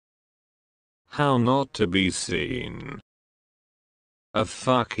How not to be seen. A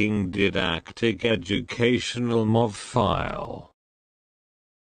fucking didactic educational MOV file.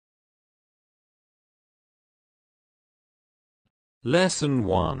 Lesson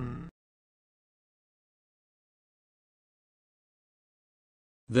 1.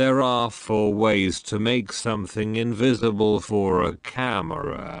 There are 4 ways to make something invisible for a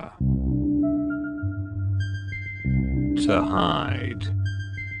camera. To hide.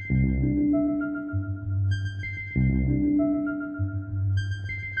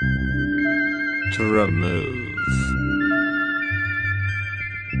 To remove.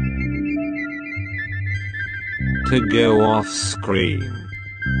 To go off screen.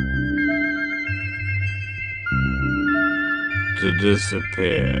 To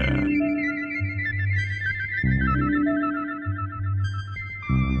disappear.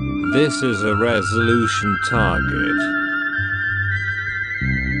 This is a resolution target.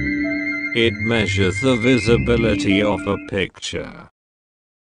 It measures the visibility of a picture.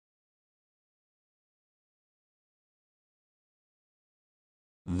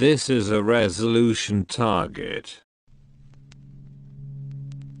 This is a resolution target.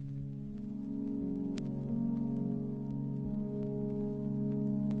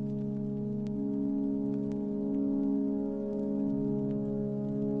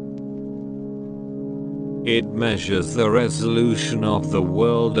 It measures the resolution of the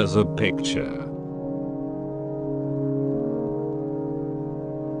world as a picture.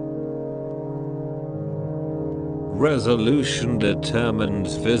 Resolution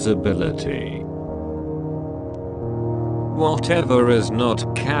determines visibility. Whatever is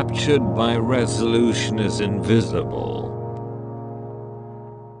not captured by resolution is invisible.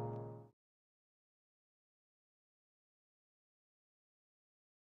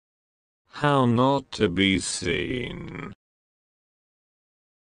 How not to be seen.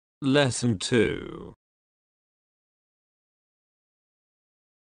 Lesson 2.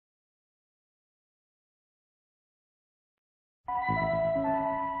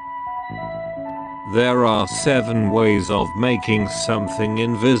 There are 7 ways of making something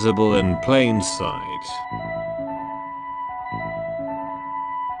invisible in plain sight.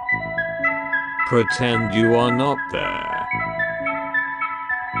 Pretend you are not there.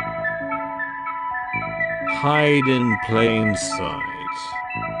 Hide in plain sight.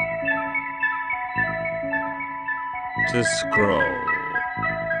 To scroll.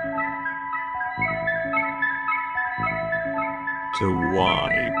 To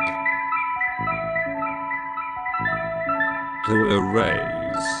wipe. To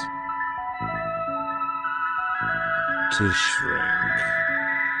erase. To shrink.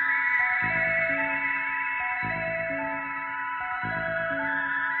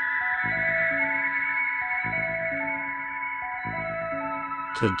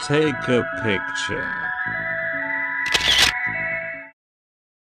 To take a picture.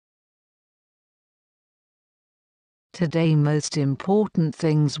 Today most important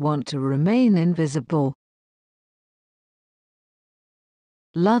things want to remain invisible.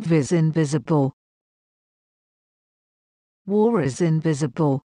 Love is invisible. War is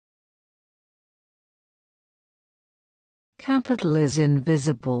invisible. Capital is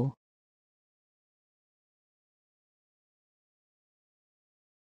invisible.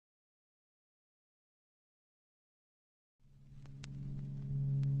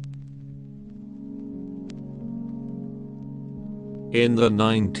 In the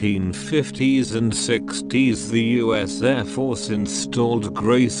 1950s and 60s, the US Air Force installed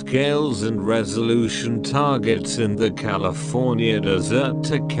grayscales and resolution targets in the California desert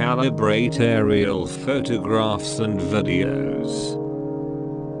to calibrate aerial photographs and videos.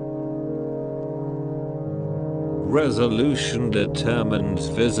 Resolution determines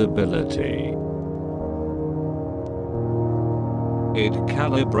visibility. It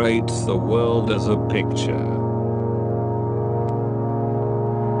calibrates the world as a picture.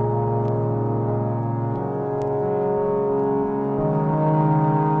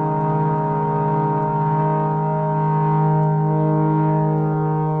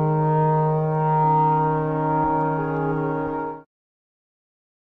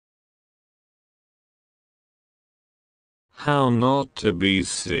 How not to be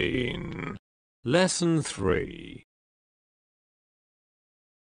seen. Lesson 3.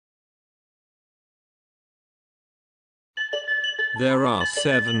 There are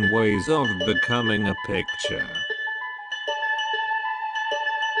 7 ways of becoming a picture.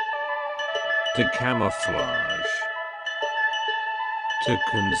 To camouflage. To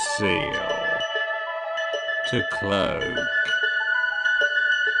conceal. To cloak.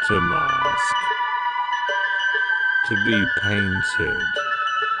 To mask. To be painted.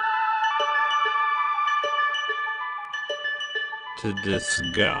 to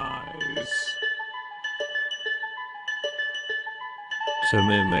disguise, to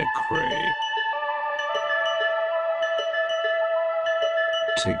mimicry,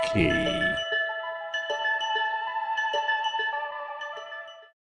 to key.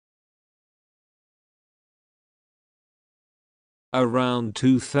 Around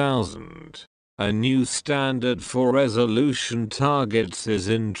 2000, a new standard for resolution targets is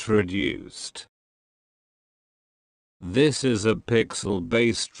introduced. This is a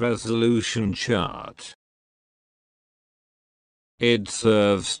pixel-based resolution chart. It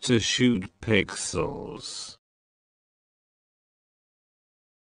serves to shoot pixels.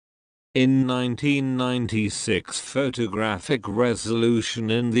 In 1996, photographic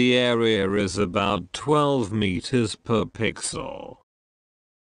resolution in the area is about 12 meters per pixel.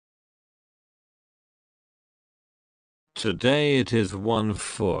 Today it is 1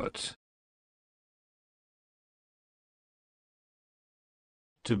 foot.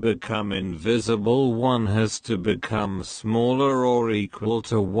 To become invisible, one has to become smaller or equal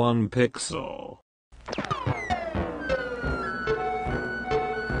to 1 pixel.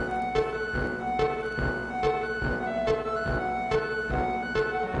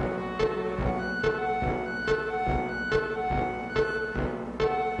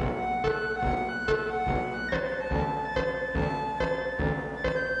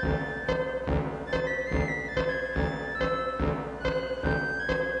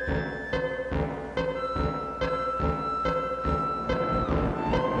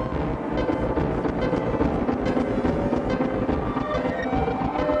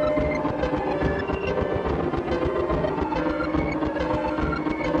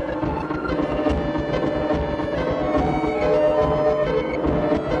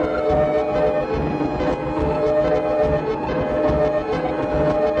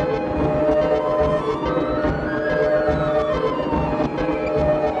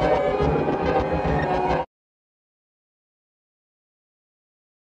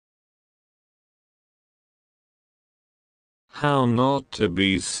 How not to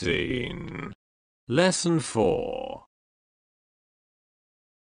be seen. Lesson 4.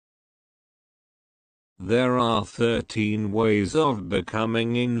 There are 13 ways of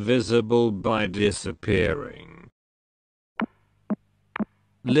becoming invisible by disappearing.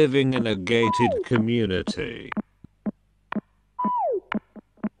 Living in a gated community.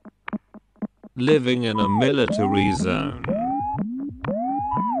 Living in a military zone.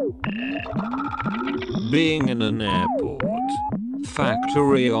 Being in an airport,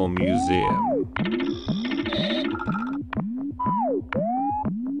 factory or museum.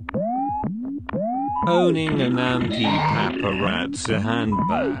 Owning an anti-paparazzi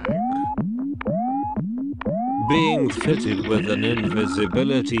handbag. Being fitted with an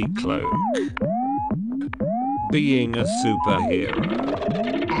invisibility cloak. Being a superhero.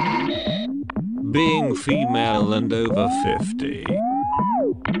 Being female and over 50.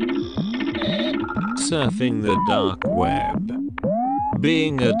 Surfing the dark web.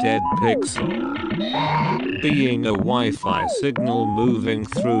 Being a dead pixel. Being a Wi-Fi signal moving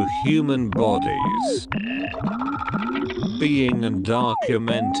through human bodies. Being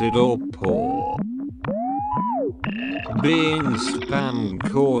undocumented or poor. Being spam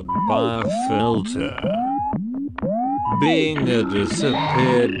caught by a filter. Being a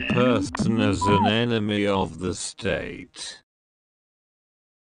disappeared person as an enemy of the state.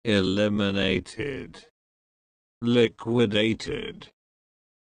 Eliminated. Liquidated.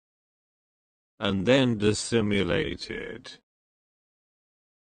 And then dissimulated.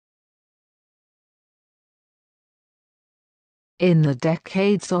 In the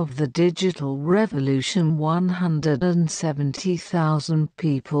decades of the digital revolution, 170,000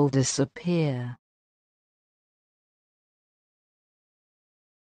 people disappear.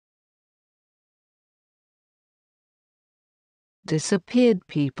 Disappeared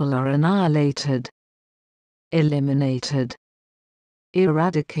people are annihilated, eliminated,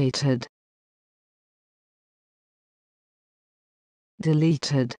 eradicated,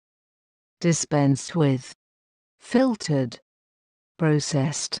 deleted, dispensed with, filtered,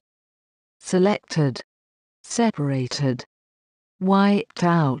 processed, selected, separated, wiped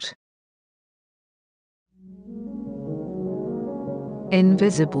out.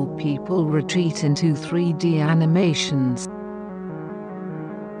 Invisible people retreat into 3D animations.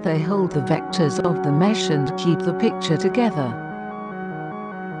 They hold the vectors of the mesh and keep the picture together.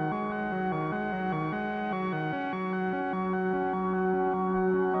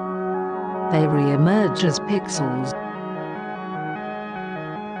 They re-emerge as pixels.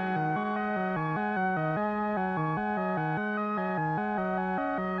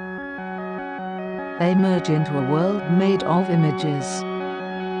 They merge into a world made of images.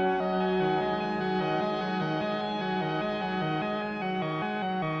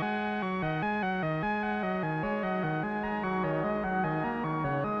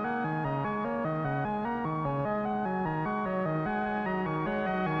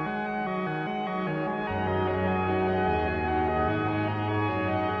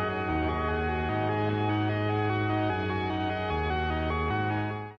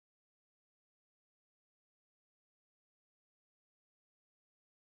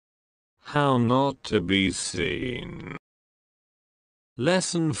 How not to be seen.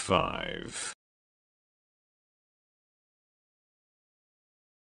 Lesson 5.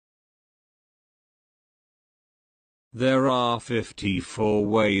 There are 54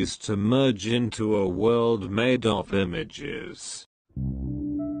 ways to merge into a world made of images.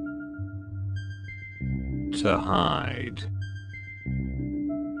 To hide.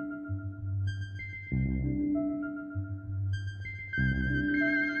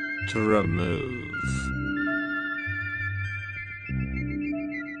 To remove.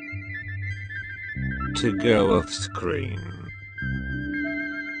 To go off screen.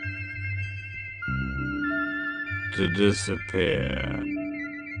 To disappear.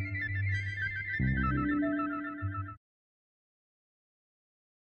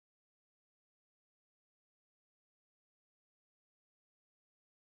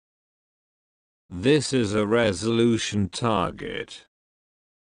 This is a resolution target.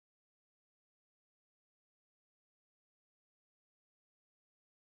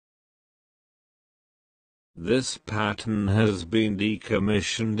 This pattern has been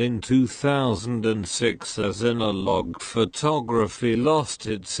decommissioned in 2006 as analog photography lost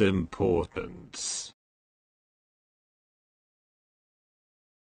its importance.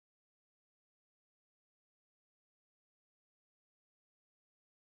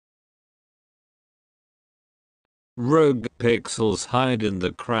 Rogue pixels hide in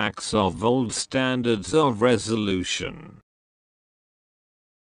the cracks of old standards of resolution.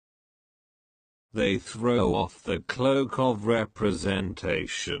 They throw off the cloak of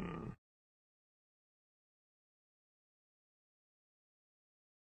representation.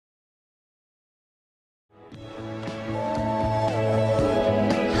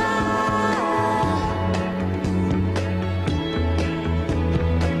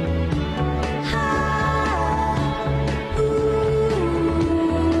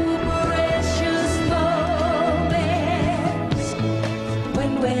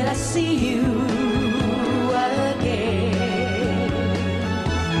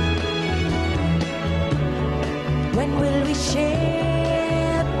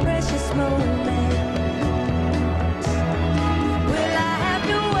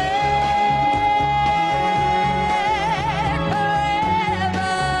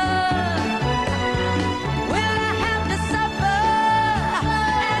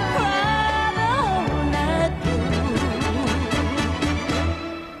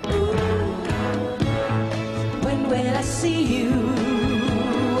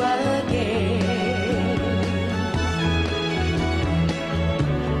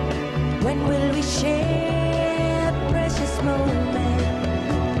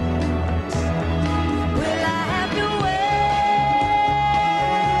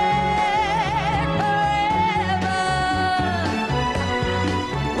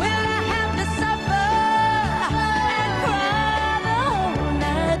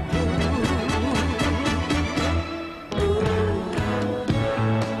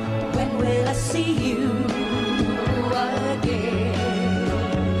 See you.